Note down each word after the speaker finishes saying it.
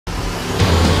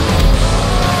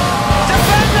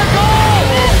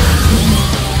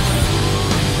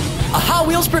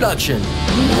production.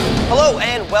 Hello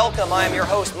and welcome. I am your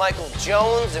host, Michael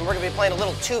Jones, and we're going to be playing a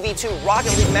little 2v2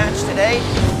 Rocket League match today.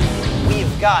 We've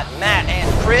got Matt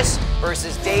and Chris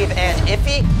versus Dave and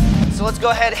Iffy. So let's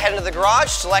go ahead, head into the garage,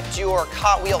 select your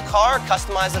Hot Wheel car,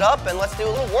 customize it up, and let's do a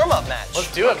little warm-up match.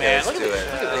 Let's do it, man. Let's do it.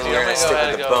 We're going to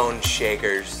stick with the Bone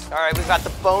Shakers. All right, we've got the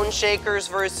Bone Shakers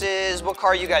versus, what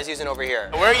car are you guys using over here?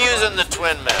 We're using the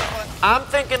twin mill. I'm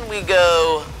thinking we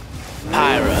go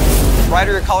Pyra. The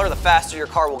brighter your color, the faster your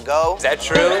car will go. Is that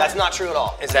true? That's not true at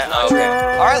all. Is that not okay? True.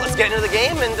 All right, let's get into the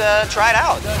game and try it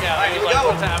out. Yeah, all right, here we go.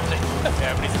 What's happening?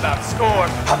 Everybody's about to score.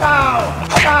 Pow!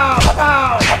 Pow!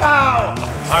 Pow! Pow!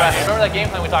 All right, remember that game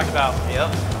plan we talked about? Yep.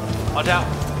 Watch out.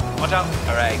 Watch out.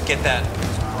 All right, get that.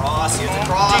 Cross, you have to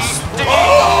cross.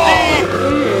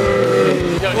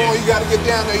 Yo, Oh, you gotta get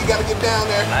down there. You gotta get down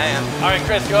there. I am. all right,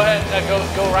 Chris, go ahead. Go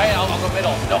right. I'll go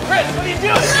middle. No, Chris, what are you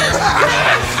doing?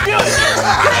 Do it.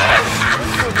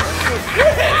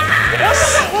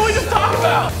 What we just talked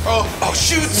about? Oh,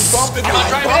 shoot. You bumping me. Come on,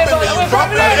 You drive it in, bumping me. I'm You gonna drive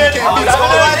bumping it me. You in. can't He's be going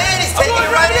going right in. He's taking it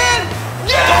right in.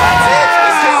 That's it.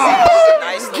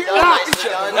 Nicely done. Nicely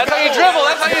done. That's how you dribble.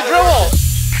 That's how you dribble.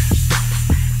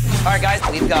 All right, guys,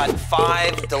 we've got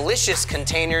 5 delicious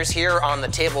containers here on the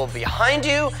table behind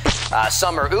you.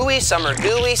 Some are ooey, some are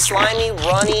gooey, slimy,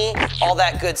 runny, all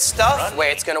that good stuff. The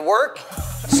way it's gonna work,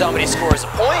 somebody scores a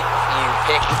point, you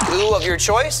pick the goo of your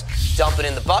choice, dump it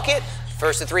in the bucket.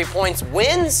 First to 3 points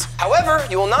wins. However,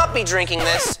 you will not be drinking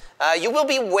this, you will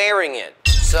be wearing it.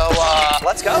 So,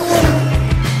 let's go.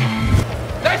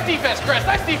 Nice defense, Chris.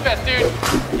 Nice defense, dude.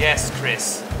 Yes,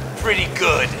 Chris. Pretty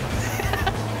good.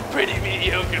 Pretty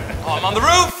mediocre. Oh, I'm on the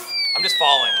roof. I'm just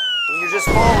falling. You're just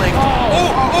falling.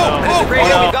 Oh, It's a great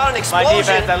game. We've got an explosion. My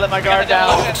defense, I let my guard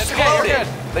down. It's okay, you're good.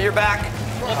 But you're back.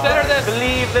 We'll center this.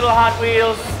 Believe, little Hot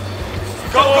Wheels.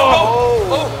 Go, go,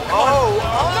 go. Oh.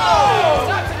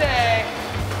 Not today.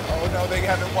 Oh, no, they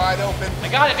have it wide open. I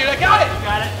got it, dude. I got it.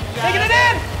 Got it. Taking it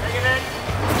in. Bring it in.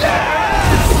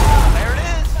 There it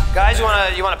is. Guys,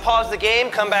 you wanna pause the game,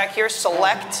 come back here,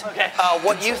 select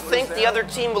what you think the other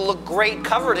team will look great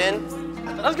covered in.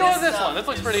 Let's go with this one. This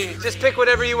looks pretty. Just pick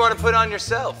whatever you want to put on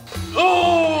yourself.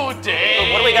 Ooh,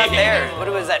 dang. What do we got there? What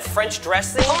was that, French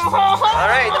dress thing? All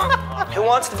right, who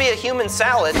wants to be a human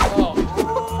salad?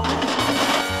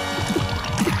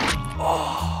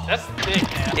 Oh. That's thick,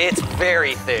 man. It's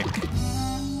very thick.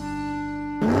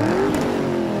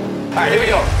 All right, here we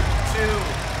go. 2,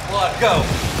 1, go.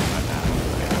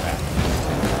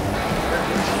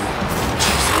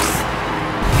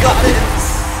 Got it.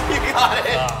 You got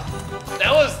it.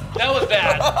 That was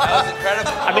bad. That was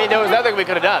incredible. I mean, there was nothing we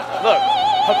could have done. Look.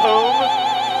 Boom.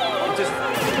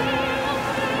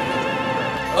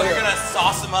 Oh, you're going to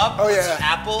sauce them up? Oh, with yeah. some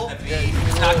apple?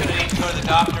 He's not going to need to go to the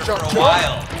doctor for a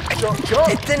while. Jump.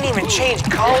 It didn't even change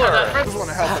color. Just want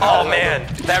to help it Oh out. man,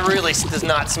 that really does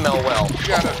not smell well. You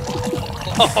gotta.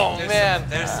 Oh, man.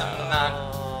 There's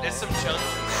some chunks.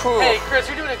 Hey, Chris,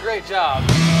 you're doing a great job.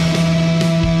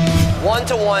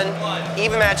 1-to-1,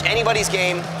 even match, anybody's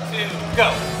game. 2, go.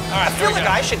 All right, I feel like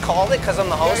I should call it because I'm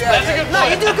the host. Yeah, but- that's a good No,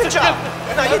 point. you do a good job.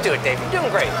 No, you do it, Dave. You're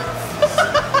doing great.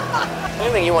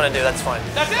 Anything you want to do, that's fine.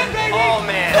 That's it, baby. Oh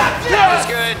man, that was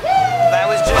good. That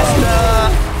was just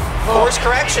course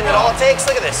correction. That all it takes.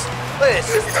 Look at this. Look at this.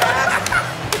 Just tap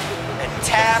and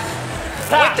tap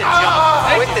with the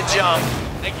jump. With the jump.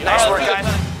 Thank you. Nice All work, right,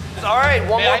 guys. All right,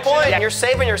 one May more I point. check? You're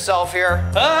saving yourself here.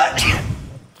 What?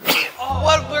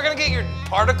 We're going to get your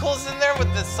particles in there with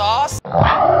the sauce?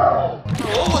 What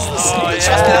was the Trust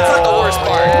me, that's not the worst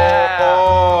part.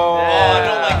 Oh, I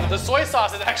don't like the soy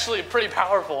sauce is actually pretty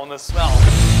powerful in the smell. All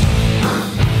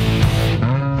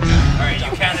right,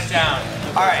 you count it down.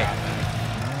 All right,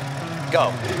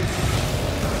 go.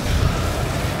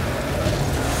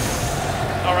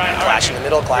 All right. Clash in the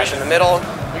middle. Clash in the middle.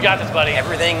 We got this, buddy.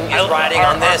 Everything is riding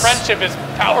on Our this. friendship is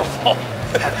powerful.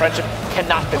 Our friendship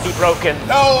cannot be broken.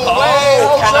 No way.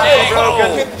 cannot be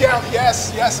broken. Good down.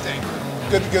 Yes, Dave.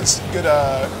 Good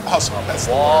hustle. That's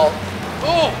the Wall.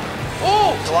 Ooh.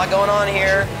 There's a lot going on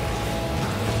here.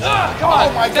 Come on.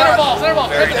 Oh, my Center God. ball.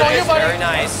 Very Chris, it's on you, nice. buddy. Very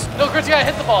nice. No, Chris, you gotta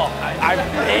hit the ball.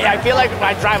 I feel like if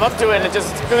I drive up to it and it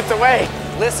just scoots away.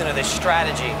 Listen to this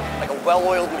strategy, like a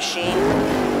well-oiled machine.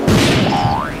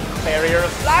 Barrier of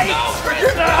light. Nice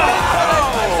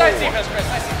defense, Chris.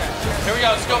 Nice defense. Here we go.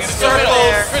 Let's go. Let's go middle.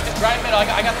 there. Chris, it's right middle. I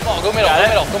got the ball. Go middle.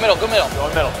 Got Go it. middle. Go middle. Go middle. Go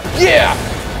in middle. Yeah.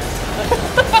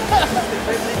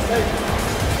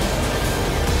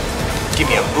 Give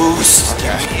me a boost.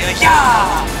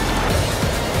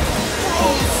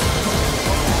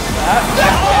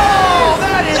 Oh,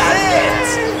 that is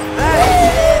it! That is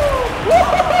it!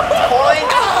 Point.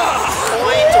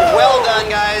 Well done,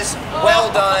 guys.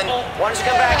 Well done.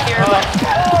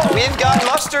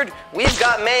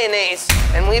 mayonnaise,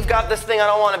 and we've got this thing I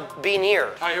don't want to be near.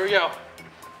 All right, here we go.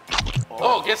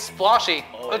 Oh, it gets sploshy.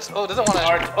 It doesn't want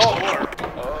to.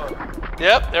 Oh.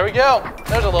 Yep, there we go.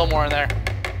 There's a little more in there.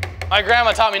 My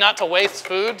grandma taught me not to waste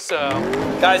food, so.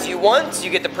 Guys, you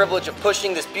get the privilege of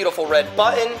pushing this beautiful red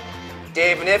button.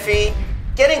 Dave and Iffy,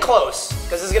 getting close,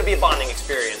 because this is going to be a bonding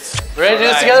experience. Ready to do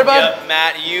this together, bud? Yep,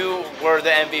 Matt, you were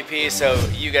the MVP, so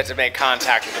you get to make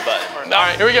contact with the button. All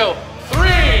right, here we go.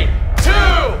 3, 2,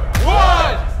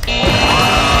 1.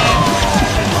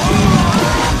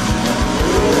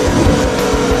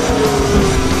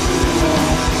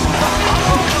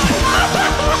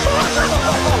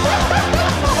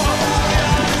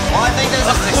 Well, I think this is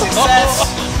a success.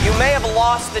 You may have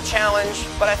lost the challenge,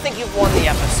 but I think you've won the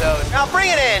episode. Now bring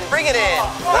it in, bring it in.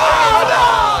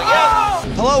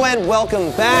 Hello and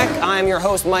welcome back. I'm your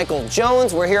host, Michael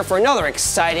Jones. We're here for another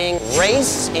exciting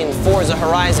race in Forza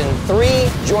Horizon 3.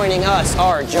 Joining us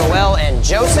are Joel and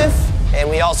Joseph, and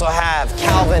we also have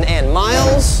Calvin and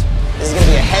Miles. This is gonna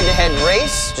be a head-to-head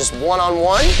race, just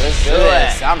one-on-one. Let's do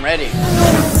this. I'm ready.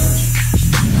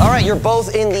 All right, you're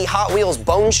both in the Hot Wheels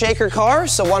Bone Shaker car,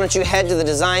 so why don't you head to the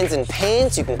designs and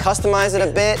paints? You can customize it a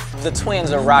bit. The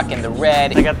twins are rocking the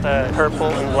red. I got the purple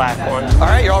and black one. All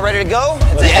right, you're all ready to go?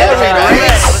 It's a head-to-head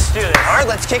race. Let's do this. All right,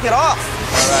 let's kick it off.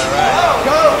 All right.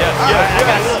 Go.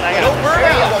 I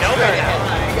got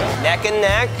it. Neck and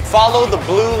neck. Follow the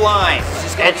blue line.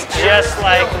 It's just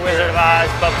like Wizard of Oz,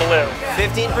 but blue.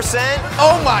 15%.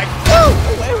 Oh my!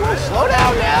 Wait, slow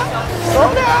down now. Slow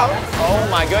down. Oh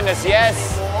my goodness,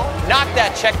 yes. Knock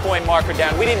that checkpoint marker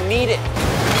down. We didn't need it.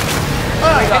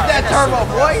 Hit that turbo,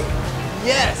 boy.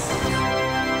 Yes.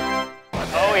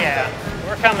 Oh yeah,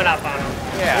 we're coming up on them.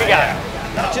 Yeah, we got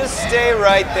it. Just stay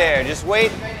right there. Just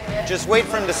wait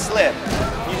for him to slip.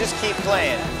 You just keep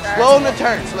playing. Slow in the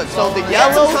turns. Look, so the We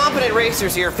got yellow, some competent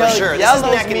racers here for sure. This is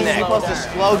yellows neck and means neck. you're supposed to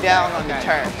slow down on the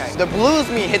turn. The blues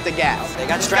mean hit the gas. They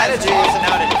got strategy. Listen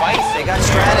out, advice. They got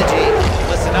strategy.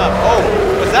 Listen up. Oh,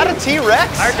 was that a T-Rex?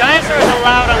 Our dinosaur is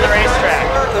allowed on the racetrack.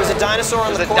 There's a dinosaur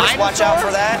on the course. Watch out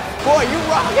for that. Boy, you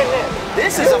rocking it.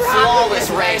 This is a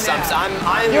flawless race. I'm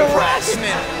impressed.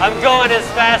 I'm going as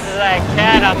fast as I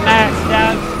can. I'm maxed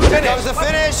out. Here comes the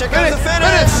finish. Here comes the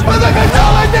finish. With the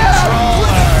controller down.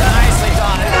 Nicely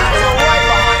done. You're right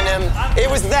behind him. It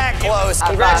was that close.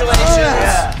 Congratulations.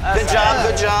 Good job,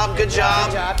 good job, good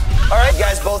job. All right, you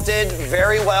guys both did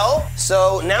very well.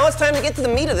 So now it's time to get to the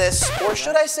meat of this, or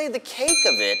should I say the cake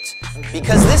of it,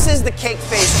 because this is the cake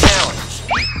face challenge.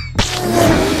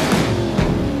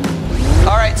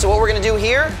 All right, so what we're gonna do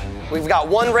here, we've got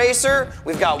one racer,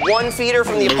 we've got one feeder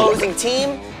from the opposing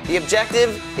team. The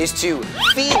objective is to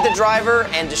feed the driver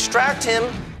and distract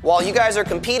him while you guys are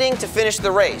competing to finish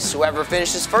the race. Whoever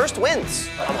finishes first wins.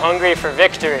 I'm hungry for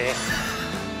victory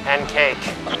and cake.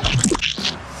 All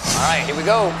right, here we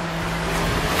go.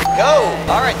 Go!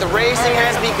 All right, the racing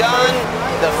has begun.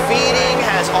 The feeding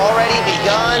has already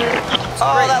begun.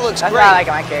 Oh, that looks great. I like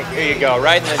my cake. Here you go,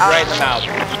 right in the mouth.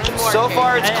 So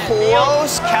far, it's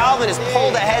close. Calvin has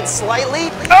pulled ahead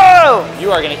slightly. Oh!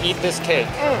 You are gonna eat this cake.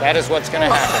 That is what's gonna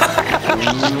happen.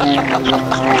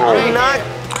 I'm not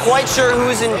quite sure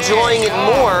who's enjoying it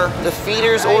more, the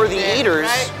feeders or the eaters.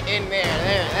 Right in there.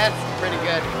 That's pretty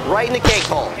good. Right in the cake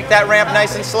hole. Take that ramp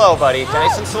nice and slow, buddy.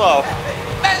 Nice and slow.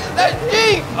 That's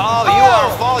deep. Oh, you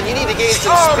are falling. You need to gain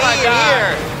some speed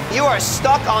here. You are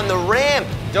stuck on the ramp.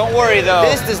 Don't worry though.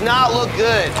 This does not look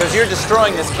good. Because you're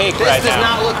destroying this cake This right does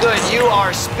now. not look good. You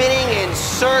are spinning in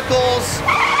circles.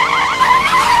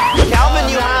 Calvin,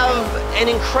 you have an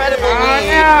incredible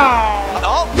lead.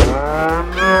 Oh.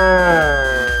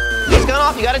 He's gone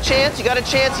off. You got a chance. You got a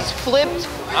chance. He's flipped.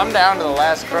 I'm down to the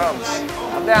last crumbs.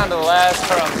 I'm down to the last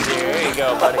crumbs here. Here you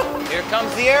go, buddy. Here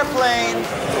comes the airplane.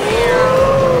 Yeah.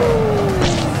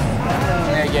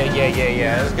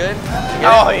 That was good?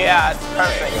 Oh, yeah. It's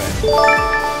perfect.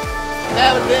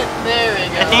 That was it. There we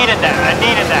go. I needed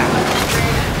that.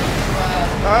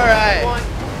 All right.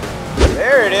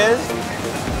 There it is.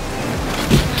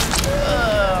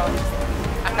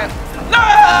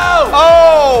 No!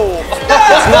 Oh!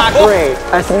 That's not great.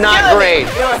 That's not great.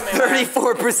 You are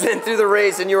 34% through the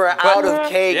race and you are out of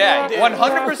cake. Yeah,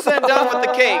 100% done with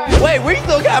the cake. Wait, we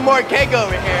still got more cake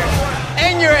over here.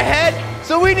 And you're ahead,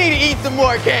 so we need to eat some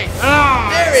more cake.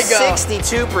 There we go.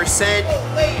 62%.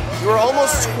 You were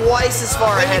almost twice as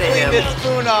far ahead of Clean him. this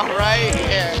spoon off right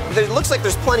here. It looks like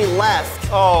there's plenty left.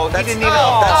 Oh, That's, you didn't even.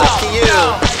 that's up to you.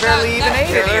 Barely even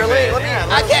ate it. Barely.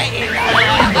 I can't eat none of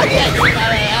that. I can't eat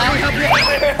none of that.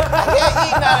 I can't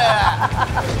eat none of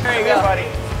that. There you go, buddy.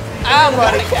 I'm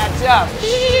gonna catch up.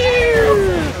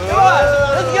 Come on,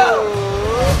 let's go.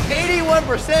 81%.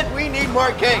 81%, we need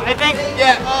more cake. I think.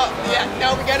 Yeah,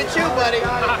 no, we gotta chew, buddy. We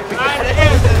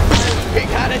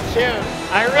gotta chew.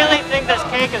 I really think this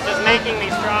cake is just making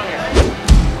me stronger.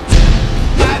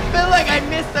 I feel like I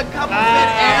missed a couple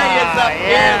good areas up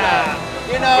here, though.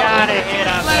 You know, Gotta hit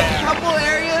up like there. a couple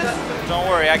areas. Don't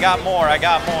worry, I got more.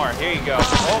 Here you go.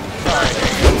 Oh, sorry.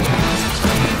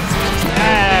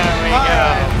 There we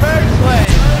go. First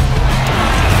place.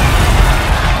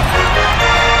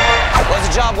 Well, it's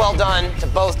a job well done to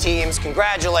both teams.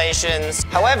 Congratulations.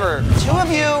 However, two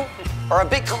of you are a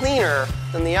bit cleaner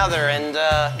than the other, and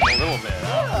A little bit.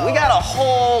 we got a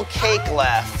whole cake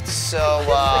left. So,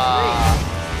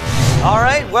 all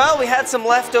right, well, we had some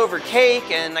leftover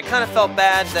cake, and I kind of felt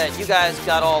bad that you guys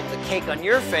got all the cake on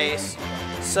your face.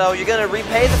 So you're gonna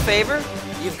repay the favor.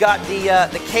 You've got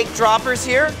the cake droppers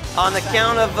here on the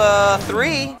count of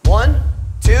 3. 1,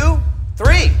 2,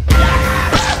 3.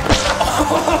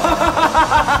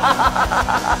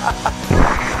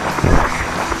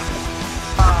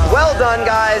 Well done,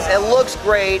 guys. It looks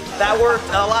great. That worked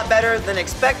a lot better than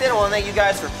expected. I want to thank you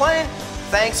guys for playing.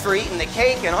 Thanks for eating the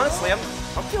cake, and honestly, I'm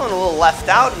feeling a little left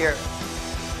out here.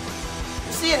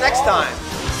 See you next time.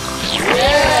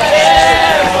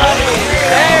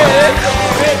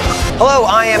 Hello,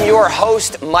 I am your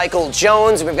host, Michael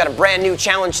Jones. We've got a brand new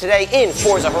challenge today in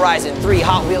Forza Horizon 3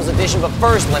 Hot Wheels Edition. But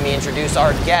first, let me introduce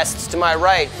our guests. To my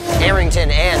right,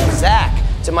 Arrington and Zach.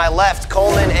 To my left,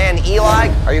 Coleman and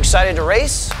Eli. Are you excited to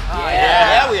race?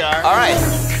 Yeah, we are. All right.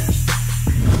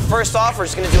 First off, we're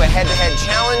just going to do a head-to-head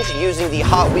challenge using the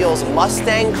Hot Wheels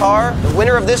Mustang car. The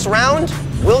winner of this round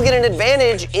will get an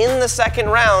advantage in the second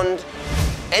round,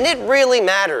 and it really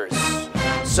matters.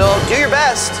 So do your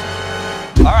best.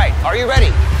 All right, are you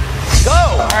ready? Go!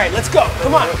 All right, let's go.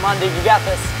 Come on. Come on, dude, you got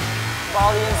this.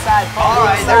 Follow the inside. All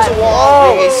right, there's a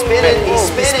wall. He's spinning. He's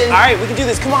spinning. All right, we can do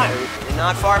this. Come on. You're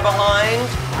not far behind.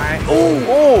 All right.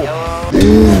 Yellow.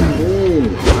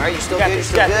 All right, you still good? You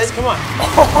still good? Come on.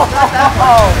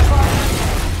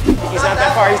 He's not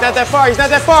that far. He's not that far. He's not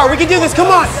that far. We can do this. Come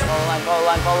on. Follow line, follow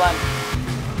line, follow line.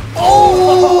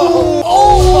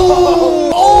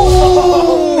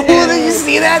 Did you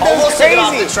see that? That was crazy.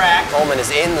 Off the track. Coleman is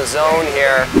in the zone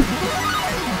here.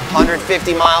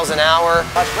 150 miles an hour.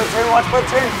 Watch for the turn, watch for the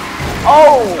turn.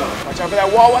 Oh! Watch out for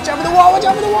that wall, watch out for the wall, watch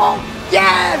out for the wall.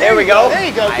 Yeah, There we go. There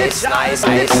you go. Good Nice, job. nice,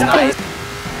 Good nice, job. nice.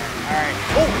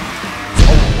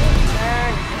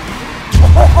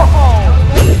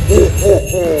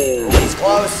 He's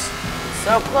close.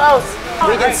 So close.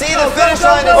 We can see the finish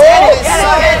line is ending.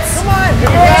 Come on.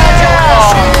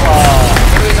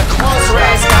 It was a close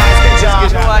race, guys. Good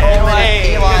job.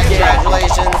 Eli,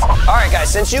 congratulations. All right, guys,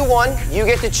 since you won, you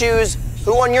get to choose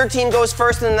who on your team goes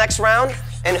first in the next round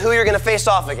and who you're going to face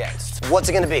off against. What's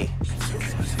it going to be?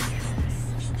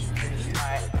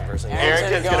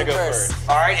 Arrington's gonna go first.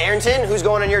 All right, Arrington, who's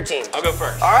going on your team? I'll go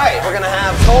first. All right, we're going to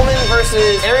have Coleman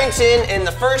versus Arrington in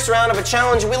the first round of a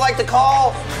challenge we like to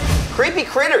call Creepy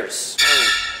Critters.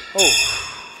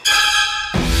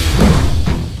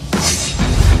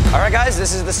 All right, guys,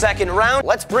 this is the second round.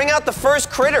 Let's bring out the first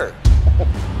critter.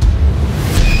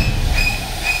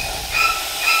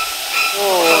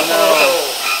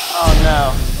 Oh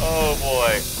no. Oh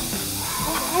boy.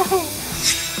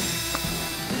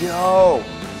 Yo.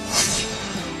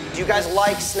 Do you guys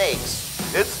like snakes?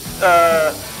 It's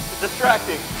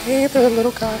distracting. Hey there,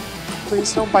 little guy.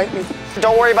 Please don't bite me.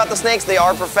 Don't worry about the snakes, they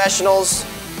are professionals.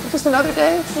 Just another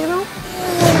day, you know?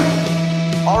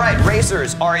 All right,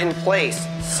 racers are in place.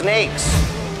 Snakes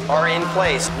are in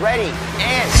place. Ready,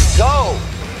 and go.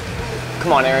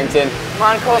 Come on, Arrington. Come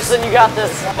on, Colson, you got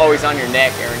this. Oh, he's on your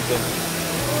neck, Arrington.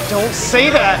 Don't say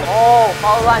that. Oh,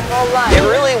 follow line, follow line. It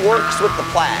really works with the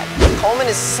plaid. Coleman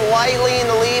is slightly in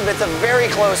the lead, but it's a very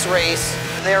close race.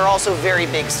 They are also very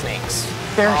big snakes.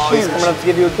 They're He's coming up to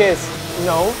give you a kiss.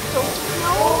 No.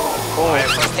 All right,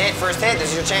 first hit.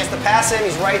 This is your chance to pass him.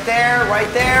 He's right there, right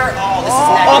there. Oh, this is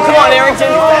neck. Oh, come on, Arrington.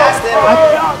 You passed him.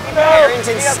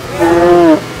 Arrington's.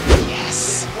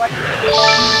 Yes.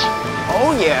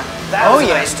 Oh yeah. That was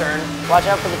a nice turn. Watch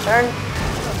out for the turn.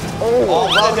 Oh, well,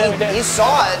 he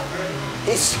saw it.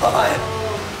 He saw it.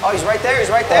 Oh, he's right there. He's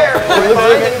right there. He's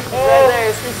right there.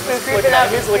 He's creeping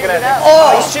up. He's looking at him.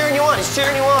 Oh, he's cheering you on. He's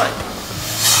cheering you on.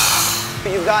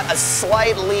 You've got a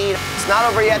slight lead. It's not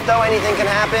over yet, though. Anything can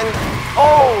happen.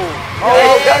 Oh,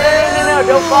 no,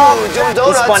 don't fall. Doing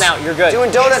donuts. He spun out. You're good.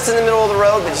 Doing donuts in the middle of the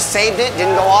road, but you saved it.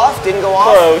 Didn't go off. Didn't go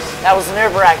off. Close. That was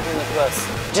nerve-wracking close.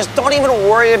 Just don't even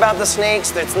worry about the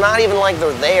snakes. It's not even like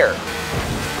they're there.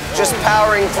 Just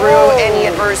powering through any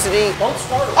adversity. Oh!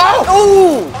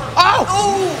 Oh!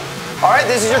 Oh! All right,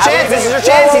 this is your chance. This is your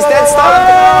chance. He's dead stuck.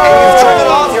 And you've turned it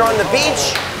off. You're on the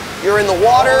beach. You're in the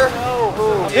water.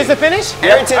 This is the finish?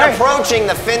 Arrington approaching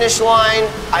the finish line.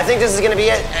 I think this is going to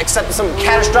be it, except some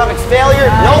catastrophic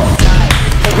failure. Nope.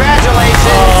 Congratulations.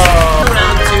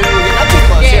 Round 2. You're not too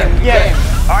close here. Yeah.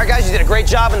 All right, guys, you did a great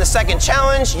job in the second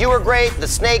challenge. You were great. The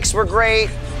snakes were great.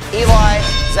 Eli,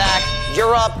 Zach,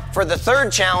 you're up for the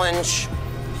third challenge.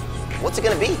 What's it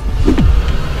going to be?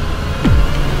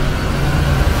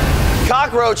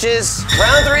 Cockroaches.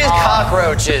 Round 3 is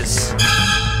cockroaches.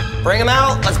 Bring them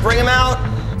out. Let's bring them out.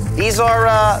 These are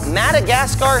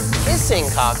Madagascar hissing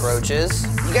cockroaches.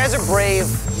 You guys are brave.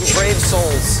 You brave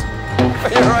souls.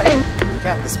 You're right. You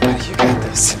got this, buddy. You got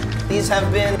this. These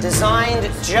have been designed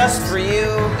just for you.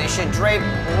 They should drape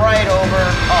right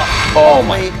over. Oh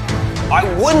my. I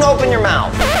wouldn't open your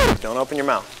mouth. Don't open your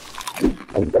mouth.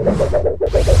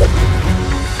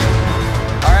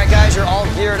 All right, guys, you're all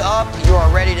geared up. You are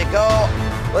ready to go.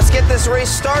 Let's get this race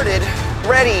started.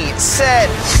 Ready, set,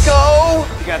 go.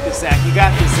 You got this, Zach. You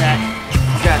got this, Zach.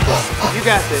 You got this. You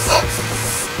got this.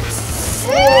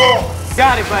 Oh.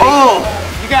 Got it, buddy. Oh.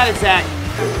 You got it, Zach.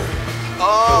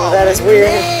 Oh, that is weird.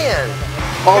 Man.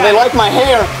 Oh, they like my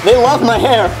hair. They love my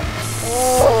hair.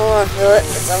 Oh, I feel it.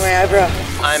 It's on my eyebrow.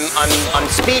 I'm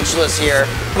speechless here.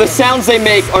 The sounds they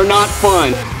make are not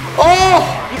fun. Oh!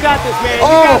 You got this, man.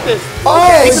 Oh. You got this.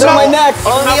 Okay, it's so on my neck.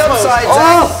 On the upside,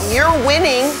 Zach, you're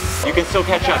winning. You can still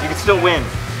catch up. You can still win.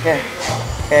 Okay.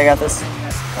 Okay, I got this.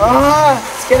 Ah,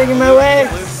 it's getting in my way.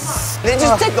 They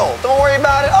just tickle. Don't worry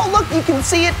about it. Oh, look, you can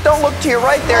see it. Don't look to your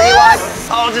right there, Eli.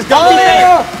 Oh, just don't be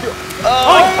there.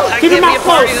 Oh, I keep can't your be a mouth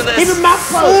party closed. to this. Keep your mouth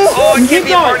closed. Oh, I can't Keep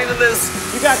be a party to this.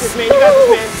 You got this, man. You got this,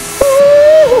 man.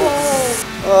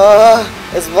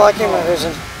 It's blocking my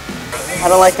vision. I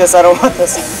don't like this. I don't want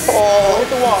this. Oh,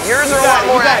 yours are a lot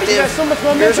more active. You got so much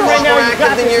momentum Yours are a lot right now. more You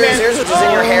got active than this, yours. man. Yours is just in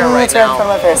your hair right It's right in now.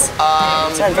 front of my face.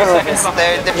 It's right in front of my face.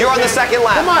 You're on the second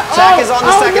lap. Come on. Zach is on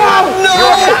the second lap. No.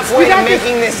 You're halfway You to got this.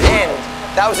 making this end.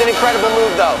 That was an incredible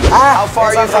move, though. How far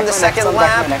are you It's from on the back of second my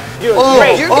neck. lap? You're doing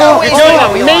great. You're going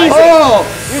amazing. Oh.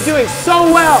 You're doing so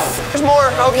well. There's more.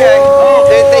 Okay.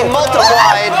 They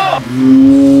multiplied.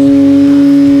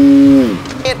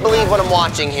 Can't believe what I'm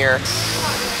watching here.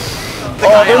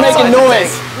 They're making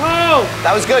noise. Whoa.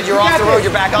 That was good. You're off the road.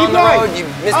 You're back on the road. You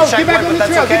missed the checkpoint, but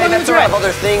that's okay. That's all right. Other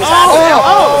things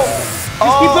happen.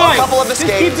 Keep going. A couple have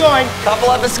escaped. Just keep going. Couple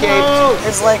have escaped.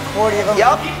 There's like 40 of them.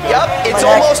 Yup. It's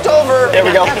almost over. There we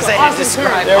go. Awesome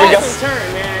turn. There we go.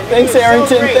 Thanks,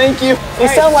 Arrington. Thank you. They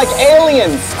sound like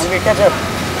aliens. I'm gonna catch up.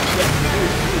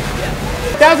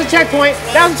 That was a checkpoint.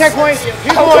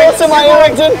 You're How close am I,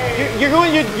 Arrington?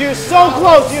 You're so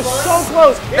close. You're so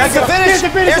close. That's the finish. Here's the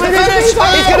finish. Here's the Here's finish. the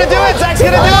He's gonna do it. Zach's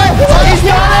gonna do it. He's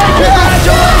done it.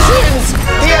 Congratulations.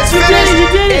 He has finished. You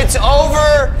did it. It's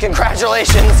over.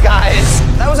 Congratulations, guys.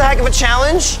 That was a heck of a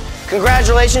challenge.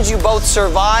 Congratulations, you both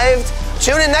survived.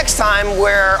 Tune in next time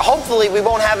where hopefully we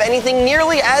won't have anything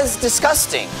nearly as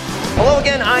disgusting. Hello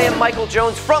again, I am Michael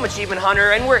Jones from Achievement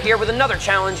Hunter, and we're here with another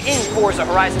challenge in Forza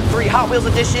Horizon 3 Hot Wheels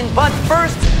Edition. But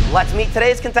first, let's meet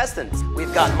today's contestants.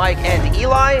 We've got Mike and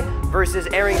Eli versus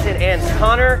Arrington and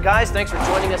Connor. Guys, thanks for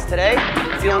joining us today.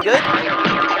 Feeling good?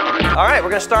 All right, we're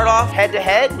gonna start off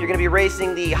head-to-head. You're gonna be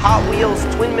racing the Hot Wheels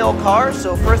twin mill car.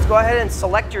 So first, go ahead and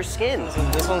select your skins.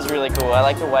 This one's really cool. I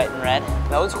like the white and red.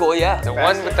 That one's cool, yeah. The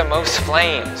one with the most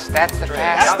flames. That's the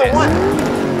That's fastest. the one.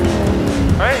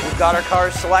 All right, we've got our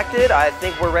cars selected. I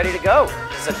think we're ready to go.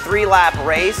 This is a 3-lap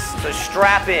race, so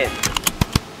strap in.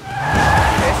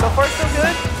 Okay, so far so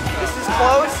good. This is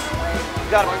close.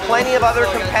 We've got plenty of other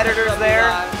competitors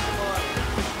there.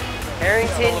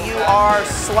 Arrington, you are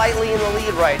slightly in the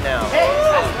lead right now.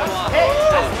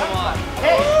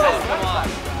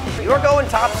 You are going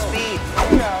top speed.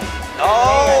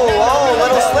 Oh, a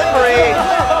little slippery.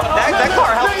 That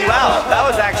car helped you out. That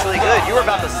was actually good. You were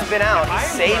about to spin out. He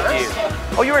saved you.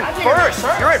 Oh, you're in first.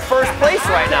 You're in first place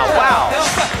right now. Wow.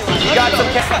 You got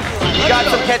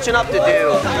some catching up to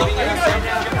do.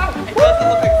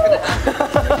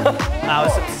 That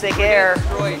was some sick air.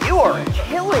 You are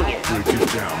killing it.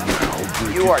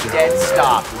 You are dead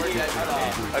stop.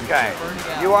 Okay.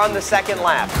 You are on the second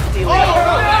lap.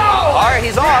 All right,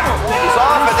 he's off. He's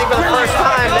off, I think, for the first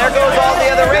time. There goes all the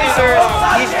other racers.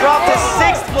 He's dropped to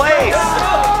 6th place.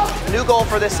 New goal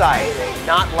for this side.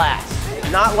 Not last.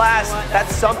 Not last.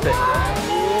 That's something.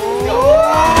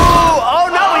 Oh,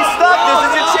 no, he's stuck. This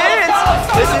is your chance.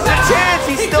 This is your chance.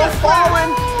 He's still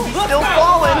falling. He's still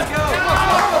falling.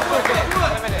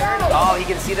 Oh, he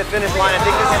can see the finish line. I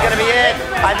think this is going to be it.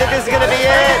 I think this is going to be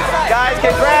it. Guys,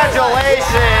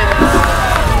 congratulations.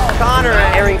 Connor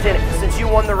and Arrington, since you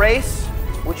won the race,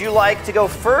 would you like to go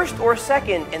first or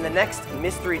second in the next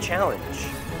mystery challenge?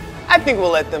 I think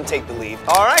we'll let them take the lead.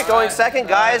 All right, going second.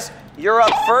 Guys, you're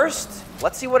up first.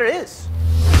 Let's see what it is.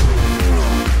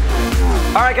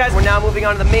 All right, guys, we're now moving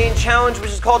on to the main challenge,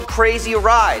 which is called Crazy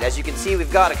Ride. As you can see,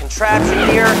 we've got a contraption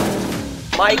here.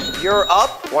 Mike, you're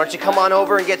up. Why don't you come on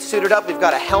over and get suited up? We've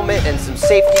got a helmet and some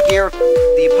safety gear.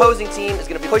 The opposing team is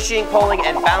going to be pushing, pulling,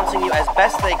 and bouncing you as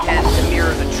best they can to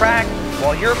mirror the track,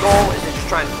 while your goal is to just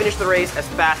try and finish the race as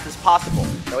fast as possible.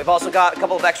 Now, we've also got a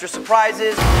couple of extra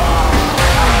surprises.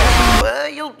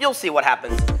 You'll see what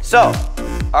happens. So,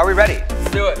 are we ready?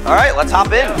 Let's do it. All right, let's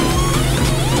hop in.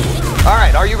 All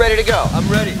right, are you ready to go? I'm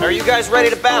ready. Are you guys ready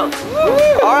to bounce?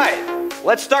 All right,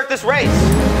 let's start this race.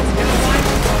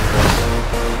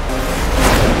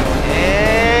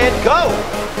 And go.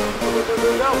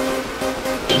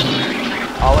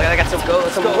 Oh, look, I got some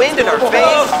wind in our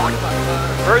face.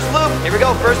 First loop, here we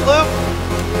go, first loop.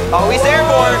 Oh, he's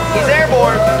airborne, he's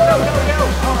airborne.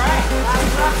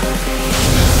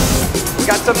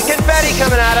 Got some confetti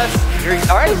coming at us.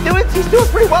 All right, he's doing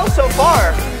pretty well so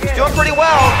far. He's doing pretty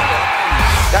well.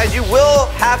 Guys, you will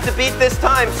have to beat this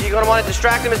time, so you're gonna want to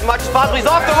distract him as much as possible. He's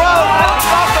off the road.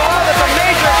 He's off the road. That's a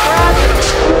major crash.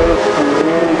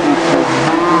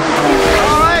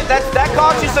 All right, that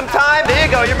cost you some time. There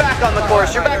you go. You're back on the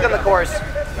course. You're back on the course.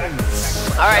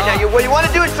 All right, now what you want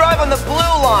to do is drive on the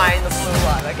blue line,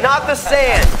 not the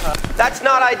sand. That's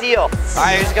not ideal. All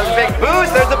right, here comes a big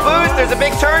boost. There's a boost. There's a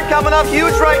big turn coming up.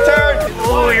 Huge right turn.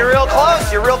 Ooh, you're real close.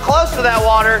 You're real close to that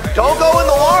water. Don't go in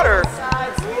the water.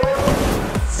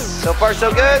 So far,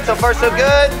 so good. So far, so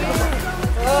good.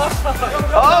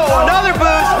 Oh, another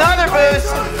boost. Another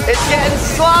boost. It's getting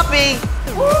sloppy.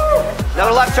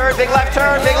 Another left turn. Big left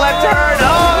turn. Big left turn.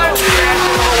 Oh, there's the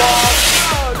wall.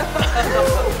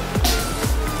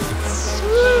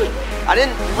 I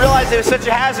didn't realize it was such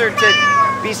a hazard to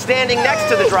be standing next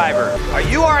to the driver.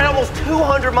 You are at almost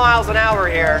 200 miles an hour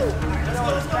here.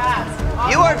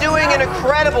 You are doing an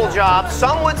incredible job.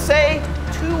 Some would say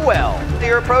too well.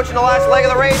 You're approaching the last leg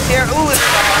of the race here. Ooh,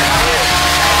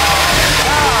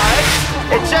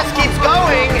 it just keeps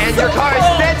going, and your car is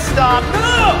dead stop.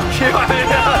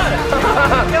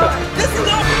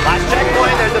 Last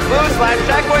checkpoint, there's the boost. Last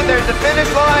checkpoint, there's the finish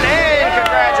line, and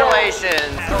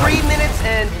congratulations. 3 minutes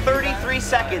and 33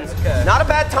 seconds. Not a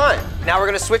bad time. Now we're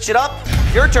gonna switch it up.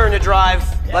 Your turn to drive.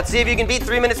 Let's see if you can beat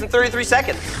 3 minutes and 33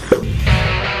 seconds.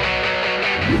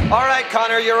 All right,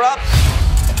 Connor, you're up.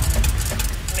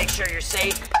 Make sure you're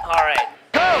safe. All right.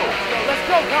 Go! Let's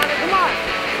go, Connor. Come on.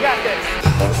 You got this.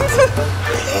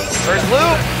 First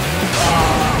loop.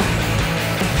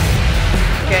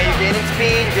 Okay, you're gaining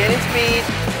speed, gaining speed.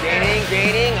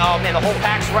 Gaining. Oh, man, the whole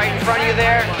pack's right in front of you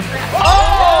there.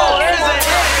 Oh, there's it.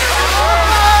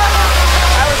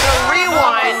 That was a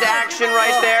rewind action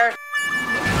right there.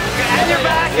 And your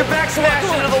back smashed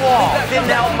into the wall. Didn't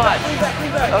help much.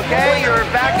 Okay, you're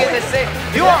back in the same.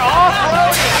 You are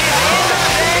off-roading.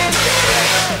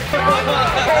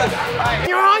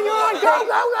 You're on, go.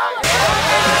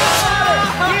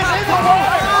 He's in the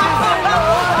water.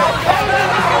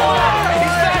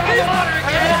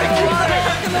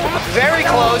 Very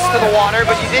close to the water,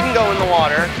 but you didn't go in the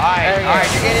water. All right,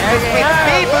 you're getting this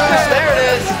speed boost. There it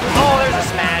is. Oh, there's a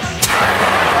smash.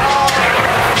 Oh,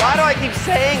 why do I keep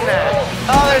saying that?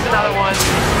 Oh, there's another one.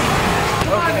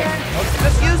 Okay.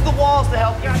 Just use the walls to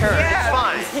help you turn. It's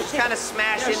fine. Just kind of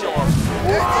smash into them.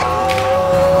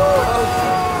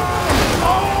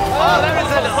 Oh, there was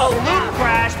a loop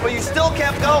crash, but you still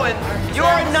kept going. You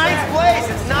are in 9th place.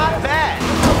 It's not bad.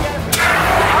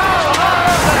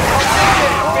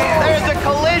 There's a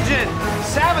collision.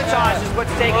 Sabotage is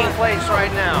what's taking place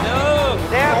right now. No.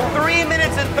 They have 3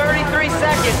 minutes and 33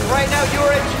 seconds. Right now, you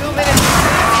are at 2 minutes.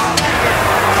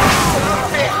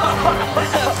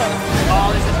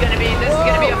 Oh, this is gonna be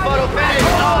a photo finish.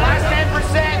 Oh, last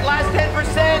 10%, last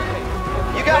 10%.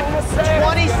 You got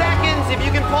 20 seconds if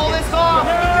you can pull this off.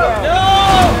 No.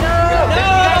 You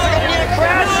guys are gonna need a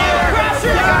crash here.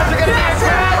 You guys are gonna need a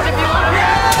crash if you want to.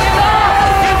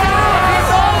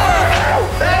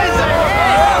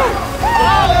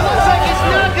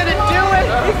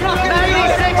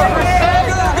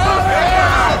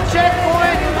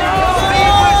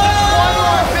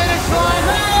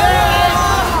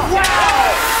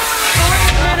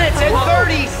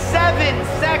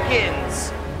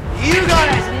 You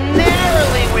guys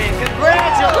narrowly win.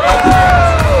 Congratulations.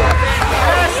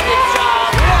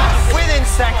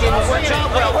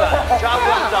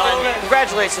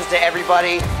 congratulations to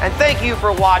everybody, and thank you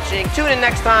for watching. Tune in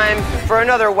next time for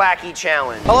another wacky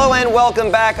challenge. Hello and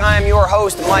welcome back. I'm your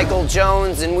host, Michael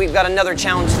Jones, and we've got another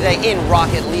challenge today in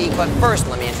Rocket League. But first,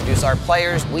 let me introduce our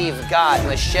players. We've got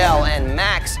Michelle and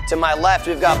Max. To my left,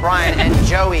 we've got Brian and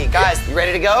Joey. Guys, you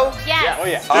ready to go? Yes. Oh,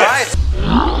 yeah. All right.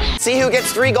 See who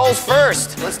gets 3 goals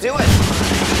first. Let's do it.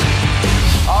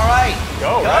 All right.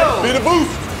 Go. Go. Be the boost.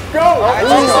 Go. Hey.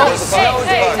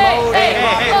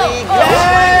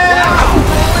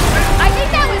 I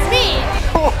think that was me.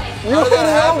 You hit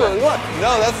it over. Look.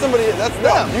 No, that's somebody. That's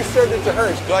them. You served it to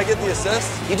her. Do I get the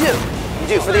assist? You do. You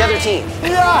do, for the other team.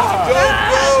 Yeah.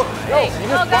 Go.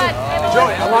 Oh, God.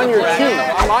 Joey, I'm on your team.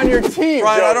 I'm on your team.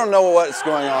 Brian, Joey. I don't know what's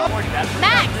going on.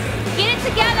 Max, get it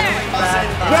together.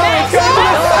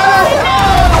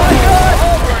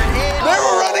 They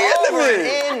were running into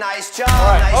me. Nice job.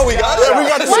 Nice Oh, we got job. it? We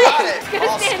got it. We got it.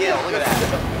 All skill. Look at that.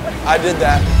 I did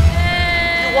that.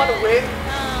 You want to win?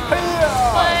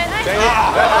 That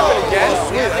happened again.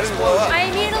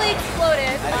 I immediately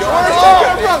exploded.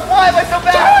 Five, I feel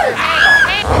bad.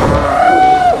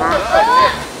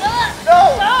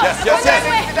 Yes.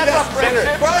 Center.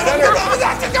 Brian, Center. get Robbins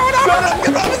action going over.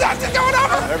 Get Robbins action going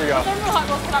over. There we go.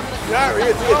 It's Yeah,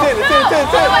 it's in.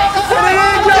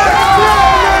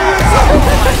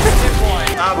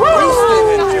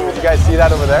 Did you guys see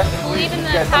that over there? Believe in the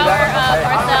power of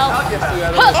ourselves.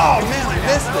 Oh man, I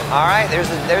missed it. All right, there's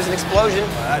an explosion.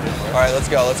 All right, let's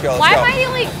go. Why am I the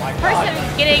only person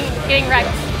getting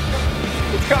wrecked?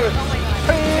 It's coming.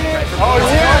 Oh,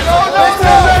 yeah.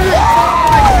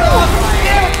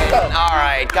 All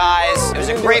right, guys, it was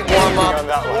a great warm-up.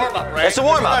 It's a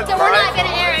warm-up. So we're not going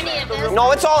to air any of this.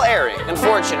 No, it's all airing,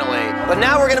 unfortunately. But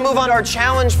now we're gonna move on to our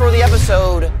challenge for the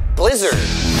episode, Blizzard.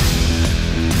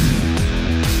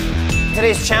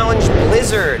 Today's challenge,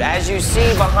 Blizzard. As you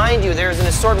see behind you, there's an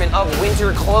assortment of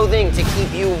winter clothing to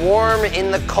keep you warm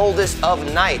in the coldest of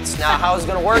nights. Now, how it's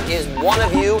gonna work is one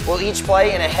of you will each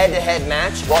play in a head-to-head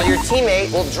match, while your teammate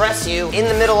will dress you in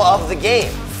the middle of the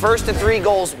game. First to 3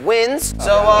 goals wins.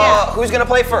 So, who's gonna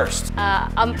play first?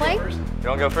 I'm playing? You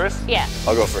want to go first? Yeah.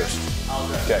 I'll go first.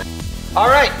 Okay. All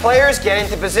right, players, get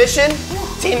into position.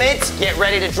 Teammates, get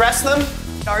ready to dress them.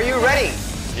 Are you ready?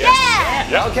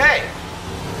 Yeah! Okay,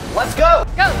 let's go.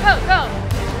 Go. Oh, God.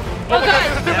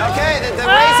 Okay, the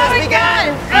race has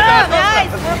begun. Oh,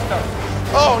 nice.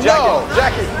 Oh, no.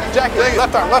 Jackie.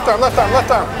 Left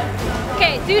arm.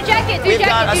 Okay, do jacket, We've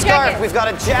got a scarf, we've got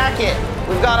a jacket,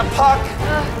 we've got a puck.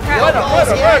 Right arm. Huh?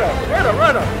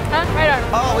 Right arm.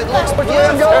 Oh, it looks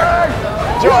beautiful.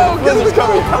 Joe, the blizzard's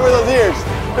coming. Cover those ears.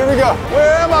 Here we go.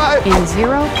 Where am I? In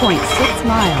 0.6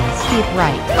 miles, keep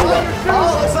right.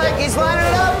 Oh, looks like he's lining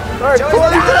it up. All right, Joey's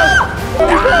lining it up.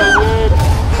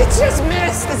 It just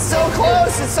missed. It's so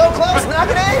close. Knock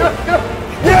it in.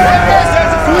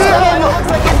 Yeah! It looks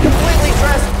like it's completely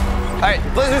dressed. All right,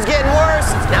 Blizzard's getting worse.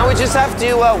 Now we just have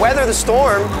to weather the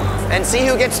storm and see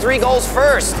who gets 3 goals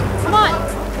first. Come on.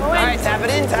 All right, tap it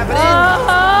in. None of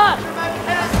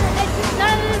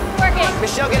this is working.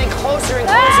 Michelle getting closer and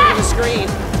closer to the screen.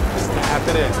 Tap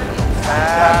it in.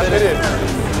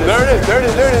 There it is.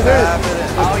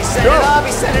 Oh, he set it up.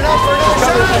 He set it up for another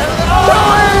shot.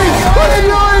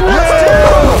 That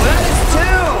is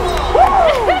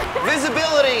 2.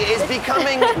 Visibility is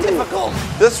becoming difficult.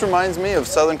 This reminds me of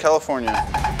Southern California.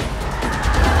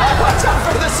 Watch out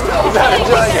for the snow.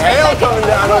 Like hail coming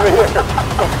down over here.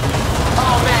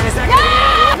 Oh man, is that gonna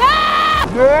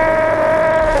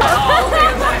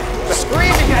be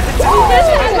screaming at the top.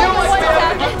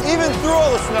 Even through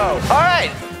all the snow. All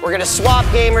right, we're gonna swap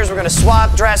gamers, we're gonna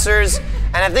swap dressers,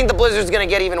 and I think the Blizzard's gonna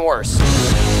get even worse.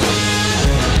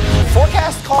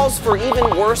 Forecast calls for even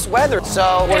worse weather,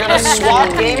 so we're gonna swap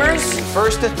gamers.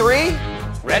 First to 3.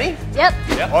 Ready? Yep.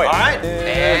 All right,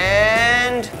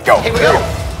 and go. Here we go.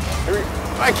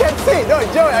 I can't see. No,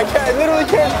 Joey, I literally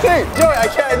can't see. Joey, I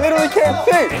literally can't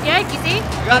see. Yeah, you see?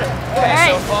 Got it. Okay, All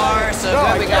right. so far, so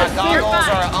good. We got goggles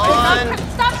are on.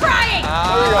 Stop crying.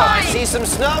 I see some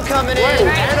snow coming in.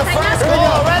 And a first Here we goal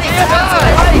go. already.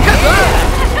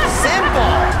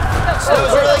 Simple.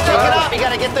 Snow's really kicking up. You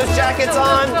got to get those jackets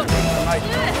on. All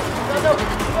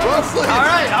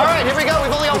right, here we go.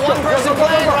 We've only got one person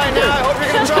playing right now. I hope you're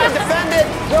going to try to defend it.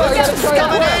 Look at it's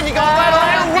coming in. You go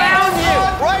right around you.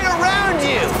 Right around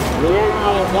you.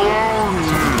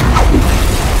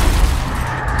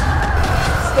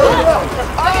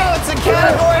 Oh, it's a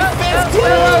category 15,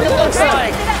 it looks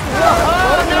like.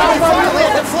 Oh, no, finally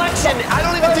a deflection. I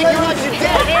don't even think you realize you did.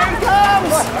 Here it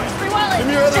comes.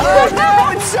 Oh,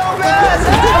 no, it's so bad.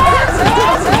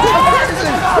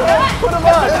 Put him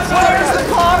on. Where's the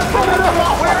clock?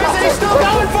 Where is it? He's still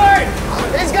going for it.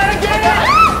 He's got to get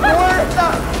it.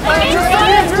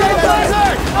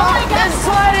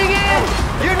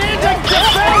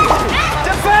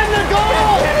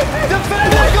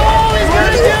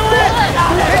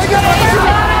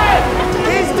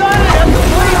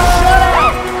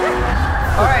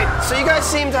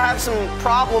 seem to have some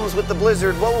problems with the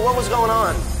blizzard. What was going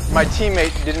on? My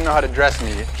teammate didn't know how to dress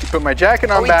me. He put my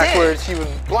jacket on backwards. He was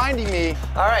blinding me.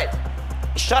 All right.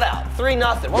 Shutout,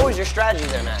 3-0. What was your strategy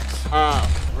there, Max?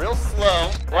 Real slow,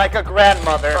 like a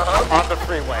grandmother on the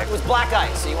freeway. It was black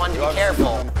ice, so you wanted to be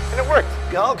careful. And it worked.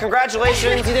 Go,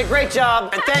 congratulations, you did a great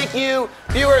job. And thank you,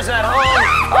 viewers at home.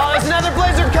 Oh, there's another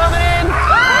blizzard coming in.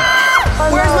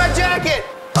 Where's my jacket?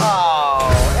 Oh,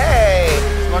 hey.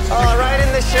 Oh, right in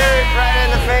the shirt, right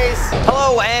in the face.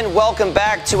 Hello and welcome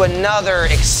back to another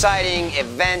exciting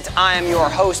event. I am your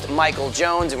host, Michael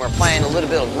Jones, and we're playing a little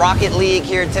bit of Rocket League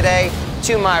here today.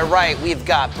 To my right, we've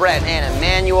got Brett and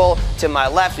Emmanuel. To my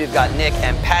left, we've got Nick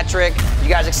and Patrick. You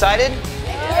guys excited?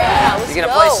 Yeah, let's You're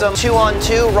gonna play some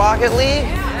 2-on-2 Rocket League?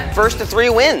 First to 3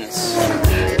 wins.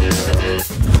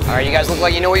 All right, you guys look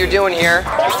like you know what you're doing here.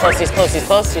 He's close, he's close, he's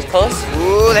close, he's close.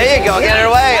 Ooh, there you go, get it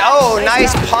away. Oh,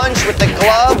 nice punch with the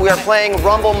glove. We are playing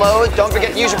Rumble mode. Don't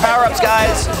forget to use your power-ups,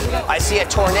 guys. I see a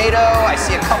tornado, I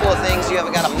see a couple of things. You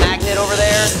haven't got a magnet over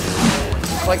there.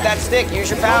 Click that stick, use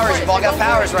your powers. You've all got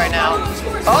powers right now.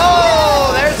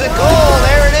 Oh, there's a goal,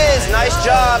 there it is. Nice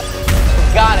job.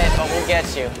 Got it, but we'll get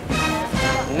you.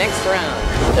 Next round.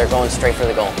 They're going straight for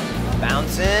the goal.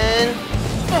 Bouncing.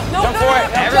 Jump for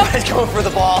it. Everybody's going for the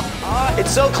ball.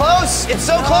 It's so close. It's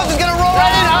so close. It's going to roll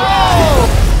right in. Oh!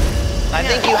 I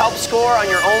think you helped score on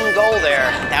your own goal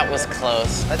there. That was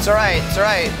close. That's all right. It's all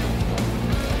right.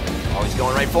 Oh, he's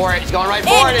going right for it. He's going right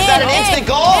for it. Is that an instant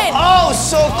goal? Oh,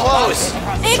 so close.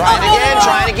 Try it again.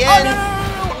 Try it again.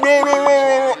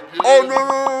 Oh,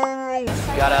 no.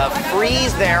 Got a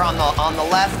freeze there on the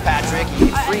left, Patrick.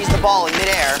 You freeze the ball in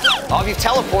midair. Oh, you've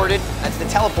teleported. That's the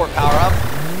teleport power-up.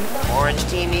 Orange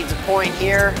team needs a point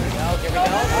here. Here we go.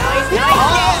 Nice, nice.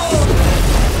 Oh!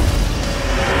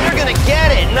 You're gonna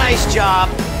get it. Nice job.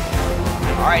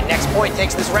 All right, next point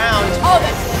takes this round. Oh,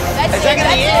 that's Is that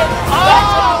gonna be it?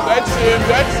 Oh! That's him.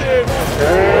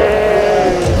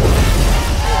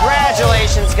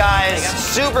 Congratulations, guys.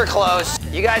 Super close.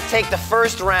 You guys take the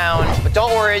first round, but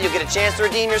don't worry, you'll get a chance to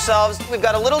redeem yourselves. We've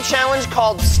got a little challenge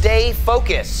called Stay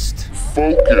Focused.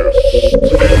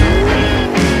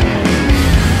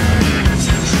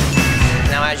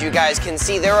 Now, as you guys can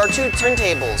see, there are 2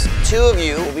 turntables. 2 of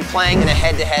you will be playing in a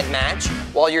head-to-head match,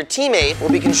 while your teammate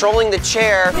will be controlling the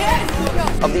chair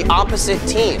of the opposite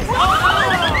team.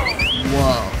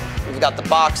 Whoa. We've got the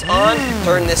box on,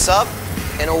 turn this up,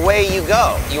 and away you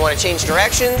go. You want to change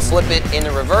directions, flip it in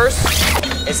the reverse.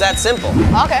 It's that simple.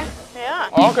 Okay. Yeah.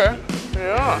 Okay.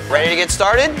 Yeah. Ready to get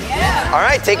started? Yeah. All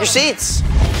right, take your seats.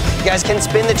 You guys can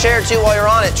spin the chair too while you're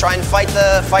on it. Try and fight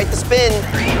the spin.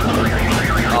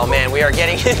 Oh man, we are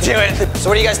getting into it. So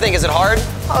what do you guys think? Is it hard?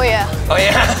 Oh yeah. Oh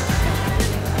yeah.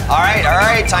 All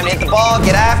right. Time to hit the ball.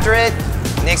 Get after it.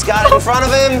 Nick's got it in front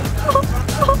of him.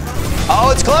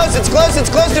 Oh, it's close. It's close. It's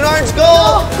close to an orange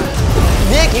goal.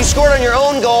 Nick, you scored on your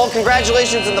own goal.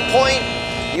 Congratulations on the point.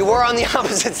 You were on the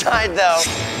opposite side though.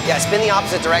 Yeah, spin the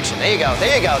opposite direction. There you go.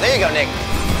 There you go. There you go, Nick.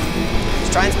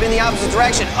 Just try and spin the opposite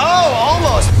direction. Oh,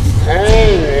 almost.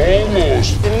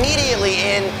 Immediately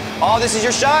in. Oh, this is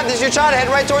your shot. This is your shot. Head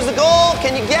right towards the goal.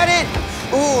 Can you get it?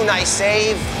 Ooh, nice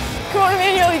save. Come on,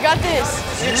 Emmanuel, you got this.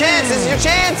 This is your chance. This is your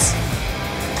chance.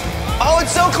 Oh,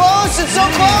 it's so close. It's so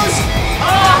close.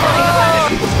 Oh!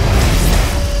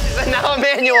 And now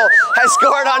Emmanuel has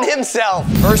scored on himself.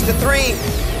 First to 3.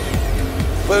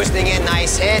 Boosting in.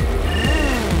 Nice hit.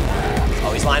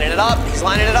 Oh, he's lining it up. He's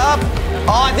lining it up.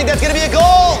 Oh, I think that's going to be a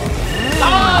goal.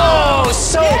 Oh,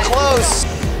 so close.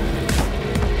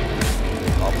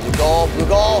 Oh, blue goal, blue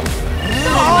goal.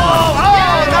 Oh,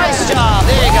 nice job.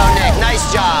 There you go, Nick.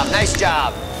 Nice job, nice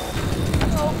job.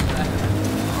 All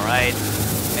right,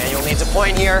 Emmanuel needs a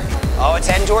point here. Oh, it's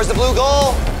heading towards the blue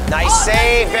goal. Nice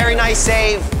save, very nice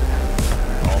save.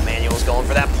 Oh, Emmanuel's going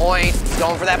for that point. He's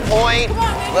going for that point.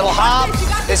 Little hop.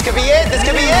 This could be it, this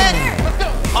could be it.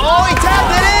 Oh, he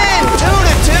tapped it in.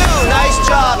 2-2, nice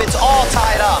job. It's all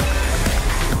tied up.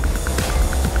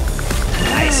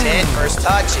 Nice hit, first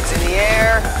touch, it's in the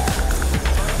air.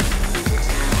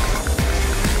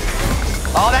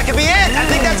 Oh, that could be it. I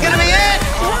think that's gonna be it.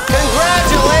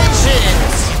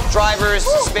 Congratulations. Drivers,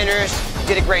 spinners,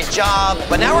 did a great job.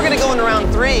 But now we're gonna go into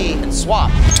round 3 and swap.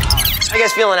 How you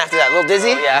guys feeling after that? A little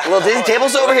dizzy? Yeah. A little dizzy?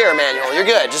 Table's over here, Emmanuel. You're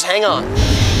good, just hang on.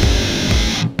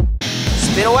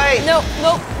 Spin away. No,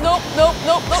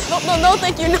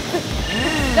 thank you.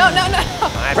 No. All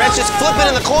right, Brett's just flipping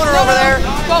in the corner over there.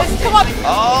 Go, come on.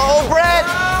 Oh, Brett.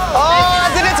 Oh, I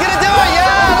think it's gonna do it.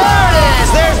 Yeah, there it is.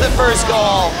 There's the first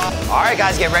goal. All right,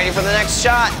 guys, get ready for the next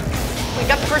shot. We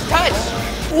got the first touch.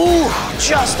 Ooh,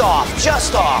 just off,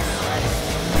 just off.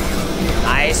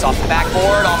 Nice, off the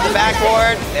backboard, off the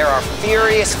backboard. There are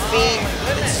furious feet.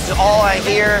 This is all I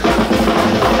hear.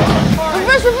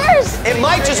 Reverse, reverse. It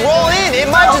might just roll in. It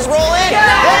might just roll in. There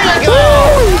you go.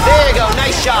 There you go.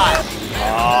 Nice shot.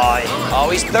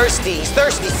 Oh, he's thirsty. He's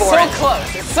thirsty for it. So close.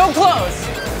 It's so close.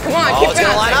 Come on, keep it's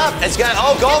gonna line up. It's gonna.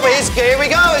 Oh, goal! Here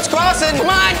we go. It's crossing. Come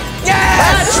on.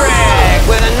 Yes. Patrick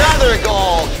with another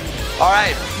goal. All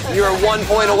right, you're 1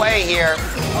 point away here.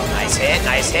 Nice hit.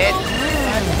 Nice hit.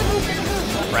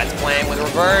 Brett's playing with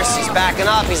reverse. He's backing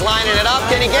up. He's lining it up.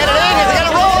 Can he get it in? Is he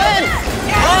gonna roll in?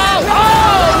 Oh,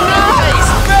 nice.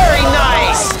 Very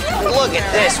nice. Look at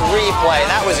this replay.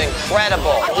 That was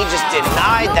incredible. He just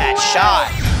denied that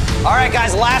shot. All right,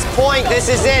 guys, last point. This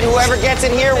is it. Whoever gets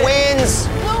in here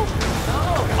wins.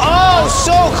 Oh,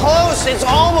 so close. It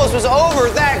almost was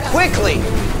over that quickly.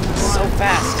 So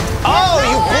fast. Oh,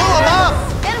 you blew him up.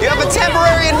 You have a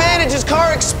temporary advantage. His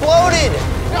car exploded.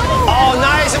 Oh,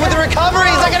 nice. And with the recovery,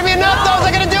 is that going to be enough, though? Is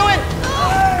that going to do it?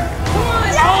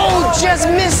 Oh, just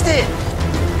missed it.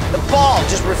 The ball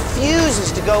just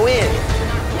refuses to go in.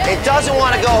 It doesn't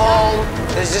want to go home.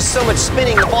 There's just so much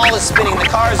spinning. The ball is spinning. The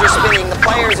cars are spinning. The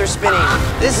players are spinning.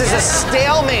 This is a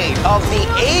stalemate of the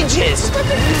ages.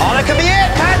 Oh, that could be it.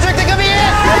 Patrick, that could be it.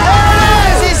 There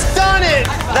it is. He's done it.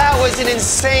 That was an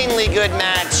insanely good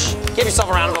match. Give yourself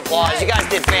a round of applause. You guys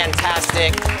did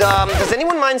fantastic. Does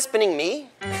anyone mind spinning me?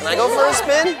 Can I go for a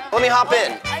spin? Let me hop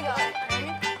in.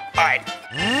 All right.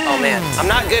 Oh, man. I'm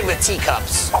not good with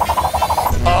teacups.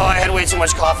 Oh, I had way too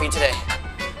much coffee today.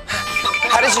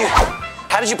 How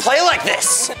did you play like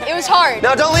this? It was hard.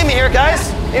 No, don't leave me here,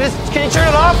 guys. Can you turn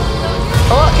it off?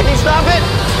 Hello, can you stop it?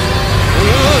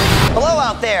 Hello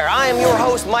out there. I am your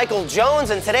host, Michael Jones,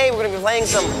 and today we're going to be playing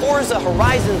some Forza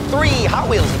Horizon 3 Hot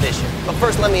Wheels Edition. But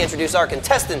first, let me introduce our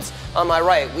contestants. On my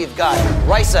right, we've got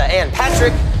Risa and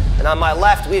Patrick. And on my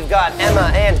left, we've got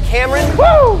Emma and Cameron.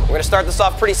 Woo! We're gonna start this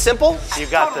off pretty simple. You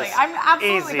got this. I'm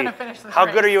absolutely gonna finish this How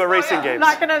race. good are you at racing games? I'm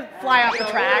not gonna fly off the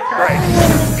track. Right.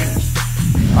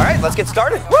 All right, let's get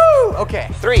started. Woo! Okay.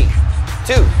 3,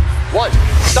 2, 1,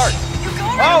 start.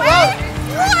 Oh, whoa!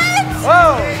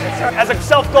 Whoa! As a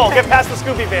self-goal, get past the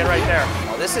Scooby van right there.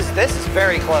 Oh, this is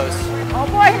very close. Oh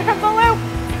boy, here comes the loop.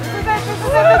 This is it, this is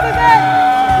it, this is it.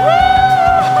 Woo!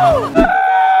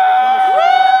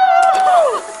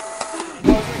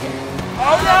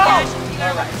 Oh no!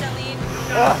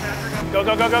 Go,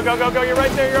 go, go, go, go, go, go. You're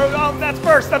right there. Oh, that's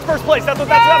first. That's first place. That's what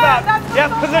that's about. Yeah,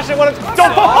 position. Don't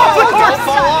fall off the course. Don't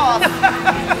fall off.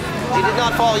 He did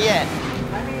not fall yet.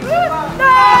 No!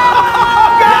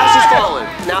 Now she's falling.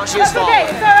 Now she is falling. Okay,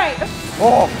 it's all right.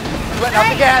 Oh, letting off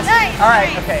the gas. All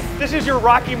right, okay. This is your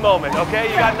Rocky moment, okay?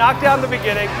 You got knocked down in the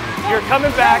beginning. You're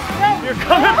coming back. You're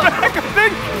coming back. I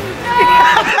think.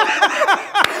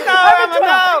 No.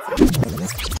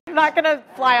 I'm not gonna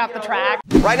fly off the track.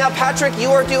 Right now, Patrick, you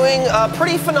are doing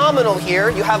pretty phenomenal here.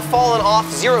 You have fallen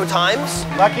off 0 times.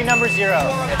 Lucky number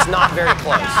 0. It's not very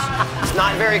close. It's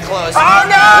not very close. Oh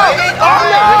no! Wait, Oh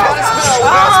no! We gotta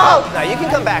spin. Now you can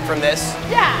come back from this.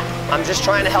 Yeah. I'm just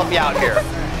trying to help you out here.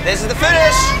 This is the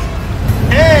finish.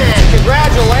 And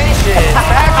congratulations,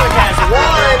 Patrick has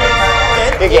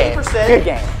won. Good game. Good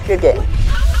game. Good game.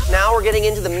 Now we're getting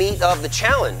into the meat of the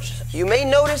challenge. You may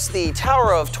notice the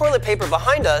tower of toilet paper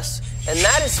behind us, and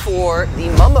that is for the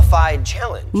mummified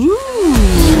challenge. Ooh.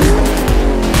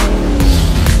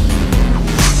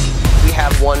 We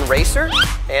have 1 racer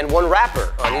and 1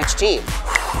 rapper on each team.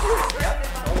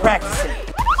 Practicing.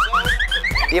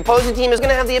 The opposing team is going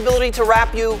to have the ability to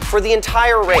wrap you for the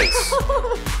entire race.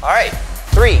 All right,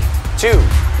 3, 2,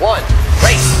 1,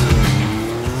 race.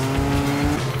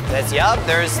 That's, yup,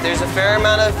 there's a fair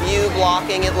amount of view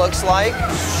blocking, it looks like.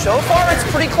 So far, it's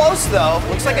pretty close, though.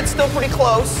 Looks like it's still pretty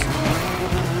close.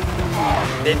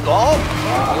 You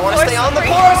want to stay on the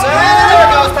course? And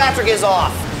there goes, Patrick is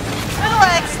off. Through the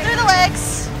legs, through the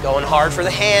legs. Going hard for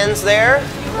the hands there.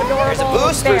 There's a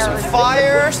boost, there's some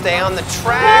fire. Stay on the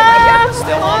track.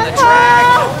 Still on the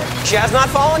track. She has not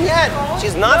fallen yet.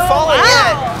 She's not fallen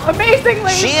yet.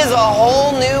 Amazingly. She is a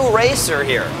whole new racer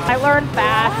here. I learned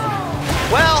fast.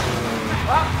 Well,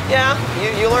 yeah,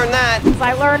 you learned that.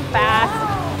 I learned fast.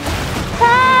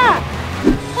 Ah!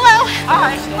 Hello.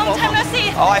 Long time no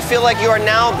see. Oh, I feel like you are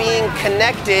now being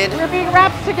connected. We're being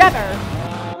wrapped together.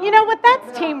 You know what?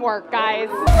 That's teamwork, guys.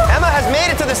 Emma has made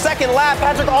it to the 2nd lap.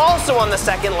 Patrick also on the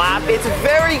 2nd lap. It's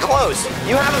very close.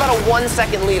 You have about a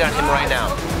 1-second lead on him right now.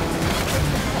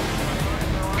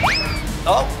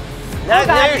 Oh, now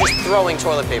you're just throwing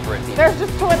toilet paper at me. There's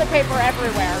just toilet paper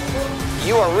everywhere.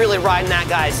 You are really riding that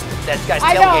guy's tailgate.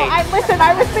 I know. Listen,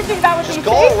 I was thinking that would be Just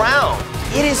go around.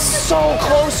 It is so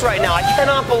close right now. I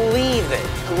cannot believe it.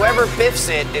 Whoever biffs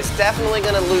it is definitely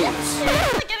gonna lose. I'm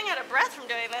really getting out of breath from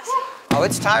doing this. Oh,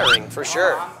 it's tiring, for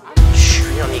sure.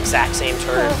 You're on the exact same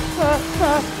turn.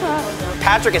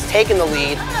 Patrick has taken the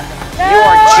lead. You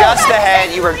are just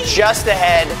ahead. You are just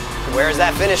ahead. Where's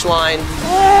that finish line?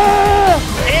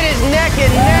 It is neck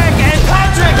and neck, and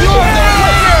Patrick, you are the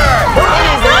winner!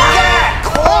 It is that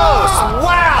close!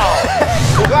 Wow!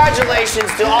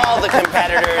 Congratulations to all the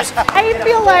competitors. I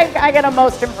feel like I get a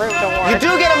Most Improved award. You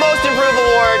do get a Most Improved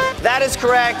award. That is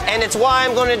correct, and it's why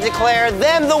I'm going to declare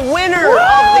them the winner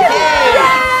of the game.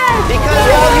 Because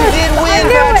while you did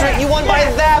win, Patrick, you won by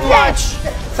that much.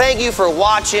 Thank you for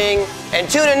watching, and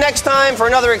tune in next time for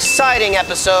another exciting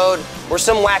episode where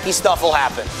some wacky stuff will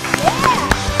happen.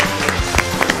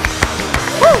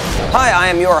 Hi, I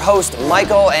am your host,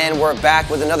 Michael, and we're back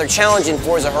with another challenge in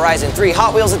Forza Horizon 3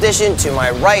 Hot Wheels Edition. To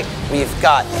my right, we've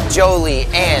got Jolie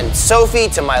and Sophie.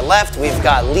 To my left, we've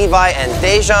got Levi and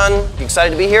Dejan. You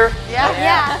excited to be here?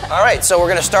 Yeah. All right, so we're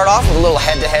gonna start off with a little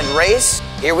head-to-head race.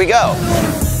 Here we go.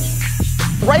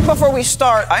 Right before we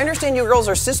start, I understand you girls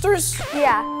are sisters?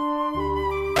 Yeah.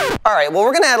 All right, well,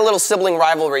 we're gonna add a little sibling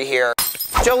rivalry here.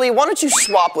 Jolie, why don't you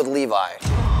swap with Levi?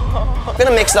 I'm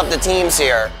gonna mix up the teams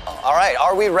here. All right,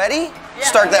 are we ready? Yeah.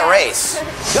 Start that race.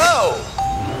 Go!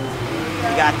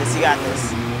 You got this, you got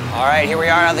this. All right, here we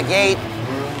are out of the gate.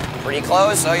 Pretty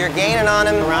close. Oh, you're gaining on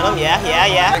him. Around him, yeah.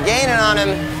 You're gaining on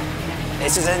him.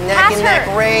 This is a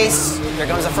neck-and-neck race. Here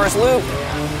comes the first loop.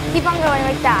 Keep on going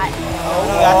like that.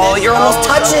 Oh, you're almost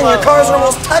touching. Your cars are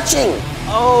almost touching.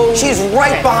 Oh. She's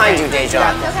right behind you,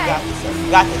 Dejan. Okay.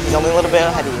 You got this. He's only a little bit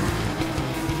ahead of you.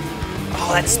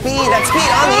 Oh, that speed on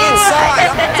the inside.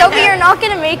 Toby, you're not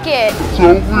gonna make it.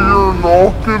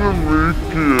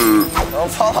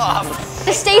 Don't fall off.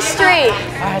 Just stay straight. All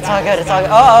right, it's all good, it's all good.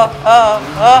 No!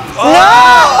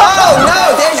 Oh,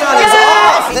 no, Dejan is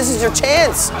off. This is your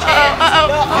chance.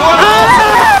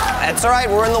 That's all right,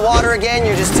 we're in the water again.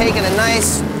 You're just taking a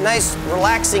nice,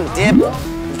 relaxing dip.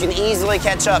 You can easily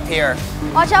catch up here.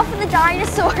 Watch out for the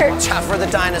dinosaurs. Watch out for the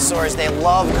dinosaurs. They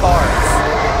love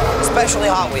cars, especially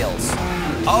Hot Wheels.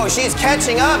 Oh, she's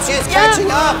catching up. She is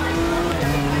catching up.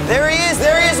 There he is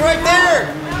right there.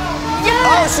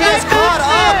 Oh, she is caught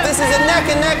up. This is a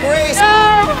neck-and-neck race.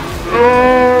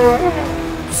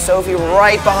 Sophie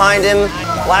right behind him.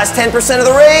 Last 10% of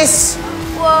the race.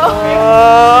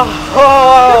 Whoa.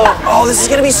 Oh, this is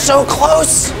gonna be so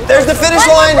close. There's the finish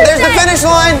line. There's the finish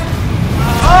line.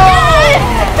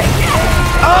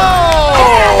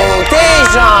 Oh,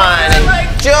 Dejan and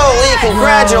Jolie,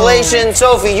 congratulations.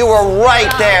 Sophie, you were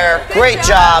right there. Great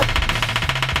job.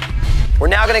 We're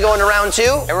now gonna go into round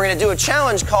 2, and we're gonna do a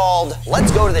challenge called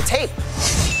Let's Go to the Tape.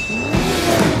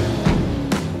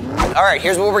 All right,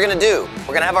 here's what we're gonna do.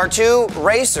 We're gonna have our 2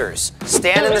 racers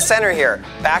stand in the center here,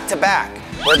 back to back.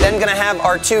 We're then gonna have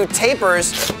our 2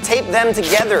 tapers tape them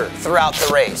together throughout the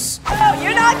race. Oh,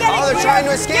 you're not getting Oh, they're trying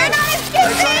to escape. You're not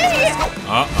escaping.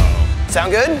 Uh-oh.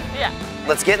 Sound good? Yeah.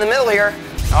 Let's get in the middle here.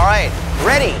 All right,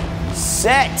 ready,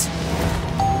 set,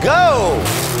 go.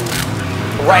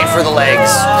 Right for the legs.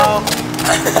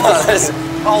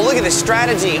 Oh, look at the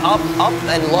strategy. Up,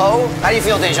 and low. How do you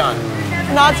feel, Dejan?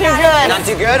 Not too good. Not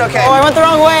too good? Okay. Oh, I went the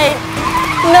wrong way.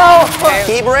 No. Okay.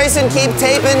 Keep racing, keep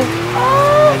taping.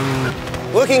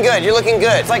 Looking good, you're looking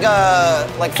good. It's like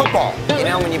football, you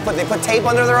know, when they put tape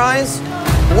under their eyes.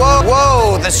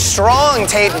 Whoa, the strong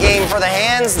tape game for the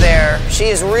hands there. She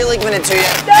is really giving it to you.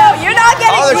 No, you're not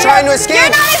getting Oh, they're trying to escape.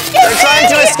 You're not escaping. They're trying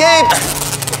to escape.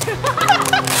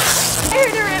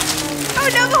 Oh,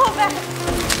 no, go back.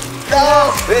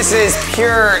 This is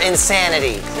pure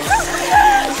insanity.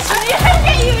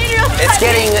 It's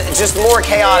getting just more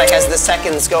chaotic as the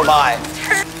seconds go by.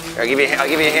 Here, I'll give you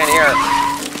a hand here.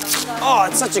 Oh,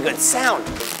 it's such a good sound.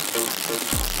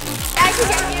 I can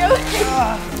get you.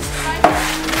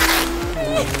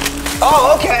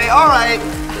 Oh, okay, all right.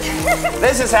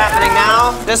 This is happening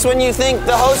now. Just when you think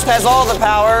the host has all the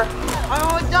power. I'm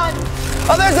almost done.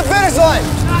 Oh, there's the finish line.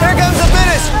 Here comes the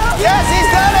finish. Yes, he's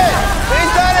done it.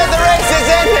 He's done it. The race is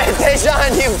ended.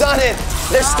 Dejan, you've done it.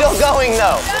 They're still going,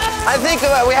 though. I think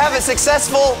we have a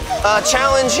successful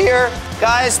challenge here.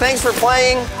 Guys, thanks for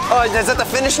playing. Oh, is that the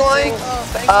finish line?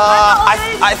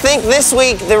 I think this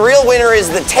week the real winner is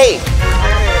the tape.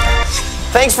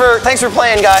 Thanks for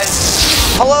playing, guys.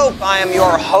 Hello, I am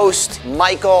your host,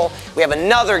 Michael. We have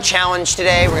another challenge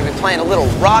today. We're gonna be playing a little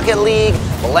Rocket League.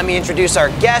 Well, let me introduce our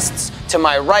guests. To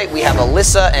my right, we have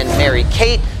Alyssa and Mary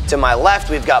Kate. To my left,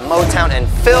 we've got Motown and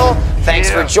Phil. Thanks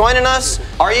for joining us.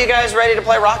 Are you guys ready to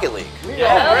play Rocket League?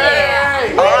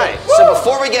 All right, so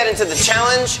before we get into the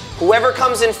challenge, whoever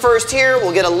comes in first here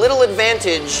will get a little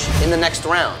advantage in the next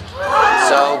round.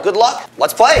 So good luck.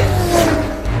 Let's play.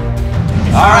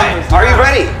 All right, are you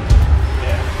ready?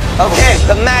 Okay,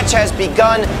 the match has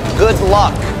begun. Good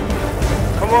luck.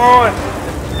 Come on.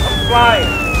 I'm flying.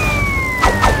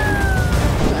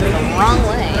 Wrong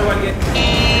way.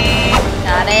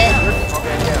 Got it.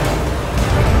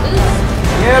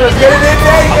 Yeah, let's get it in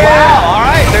there. Wow, all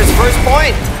right, there's first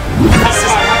point.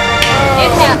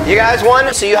 You guys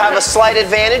won, so you have a slight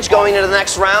advantage going into the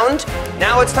next round.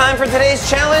 Now it's time for today's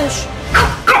challenge,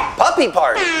 Puppy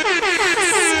Party.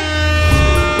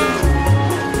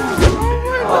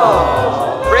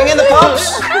 Bring in the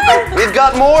pups. We've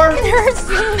got more. You're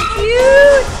so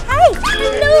cute. Hi,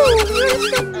 hello. You're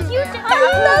so cute. I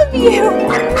love you.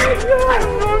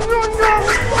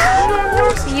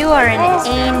 You are an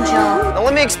angel. Now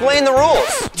let me explain the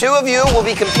rules. Two of you will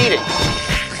be competing.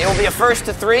 It will be a first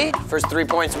to three. First 3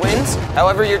 points wins.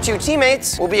 However, your two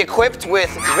teammates will be equipped with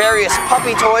various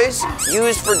puppy toys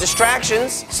used for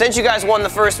distractions. Since you guys won the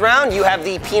first round, you have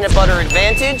the peanut butter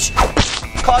advantage,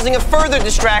 causing a further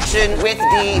distraction with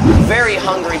the very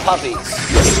hungry puppies.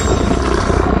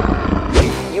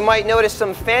 You might notice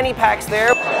some fanny packs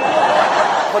there.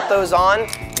 Put those on.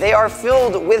 They are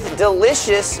filled with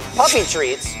delicious puppy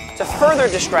treats to further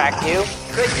distract you.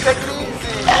 This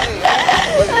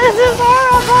is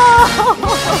horrible.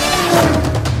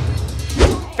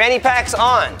 Fanny packs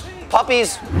on.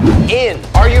 Puppies in.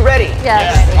 Are you ready?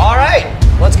 Yes. All right,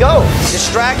 let's go.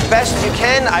 Distract best you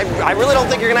can. I really don't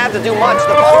think you're gonna have to do much.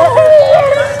 Look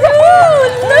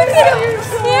at him.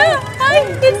 Yeah, hi.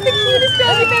 It's the cutest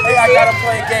dog I've ever seen. Hey, I gotta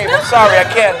play a game. I'm sorry, I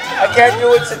can't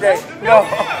do it today. No.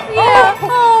 Yeah. Oh.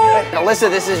 Alyssa,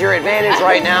 this is your advantage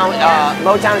right now.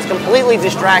 Motown is completely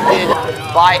distracted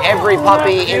by every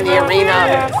puppy in the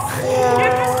arena.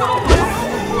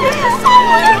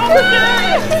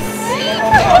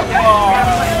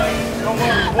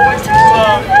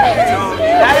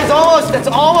 That's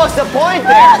almost a point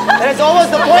there. That is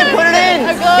almost a point. Put it in.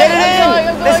 Get it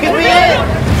in. This could be it.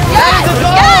 That is a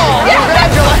goal.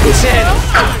 Congratulations.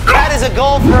 That is a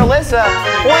goal for Alyssa.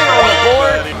 Point on the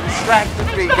board. Distracted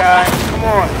me, guys. Come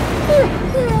on.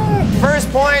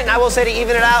 First point, and I will say to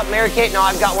even it out, Mary Kate, no,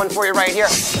 I've got one for you right here.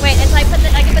 Wait, and I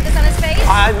can put this on his face?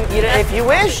 If you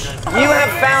wish, you have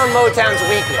found Motown's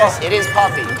weakness. It is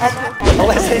puppy.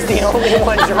 Alyssa is the only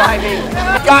one driving.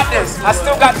 I got this. I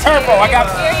still got turbo. I got.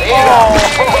 There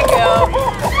you go.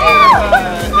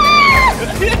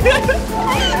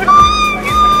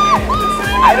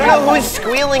 I don't know who's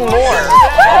squealing more,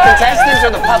 the contestants or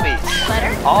the puppies.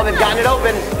 Oh, they've gotten it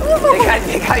open. They got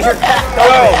your back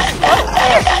open.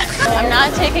 I'm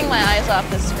not taking my eyes off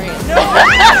the screen.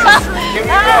 Here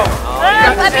we go.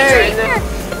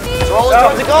 Roll it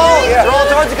towards the goal. Roll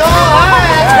it towards the goal. All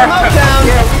right, that's for Motown.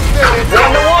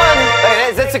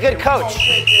 1-1. That's a good coach.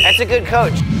 That's a good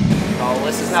coach. Oh,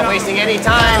 Alyssa's not wasting any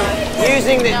time.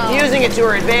 Using it to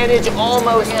her advantage.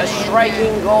 Almost a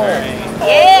striking goal.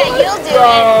 Yeah, you'll do it.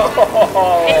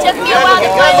 It took me a while to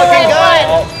find the right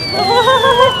one.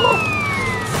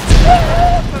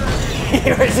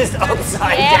 You were just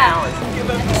upside down.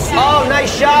 Oh,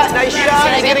 nice shot, nice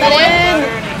shot. He's gonna go in.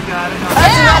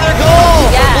 That's another goal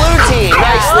for blue team.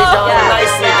 Nicely done,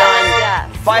 nicely done.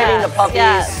 Fighting the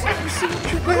puppies.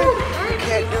 You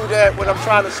can't do that when I'm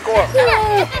trying to score.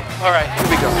 All right, here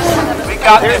we go. We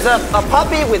got There's this. a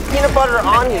puppy with peanut butter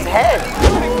on his head.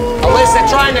 Alyssa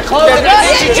trying to close it.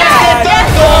 And she just hit that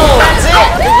goal. That's it.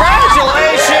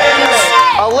 Congratulations.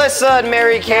 Alyssa and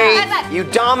Mary Kate, you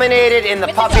dominated in the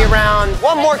puppy round.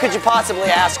 What more could you possibly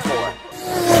ask for?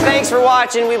 Thanks for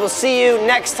watching. We will see you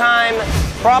next time.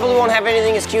 Probably won't have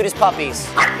anything as cute as puppies.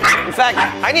 In fact,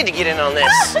 I need to get in on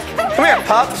this. Come here,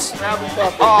 pups.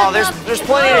 Oh, there's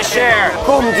plenty to share.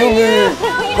 Come to me.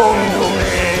 Come to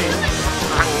me.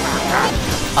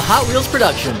 A Hot Wheels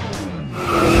production.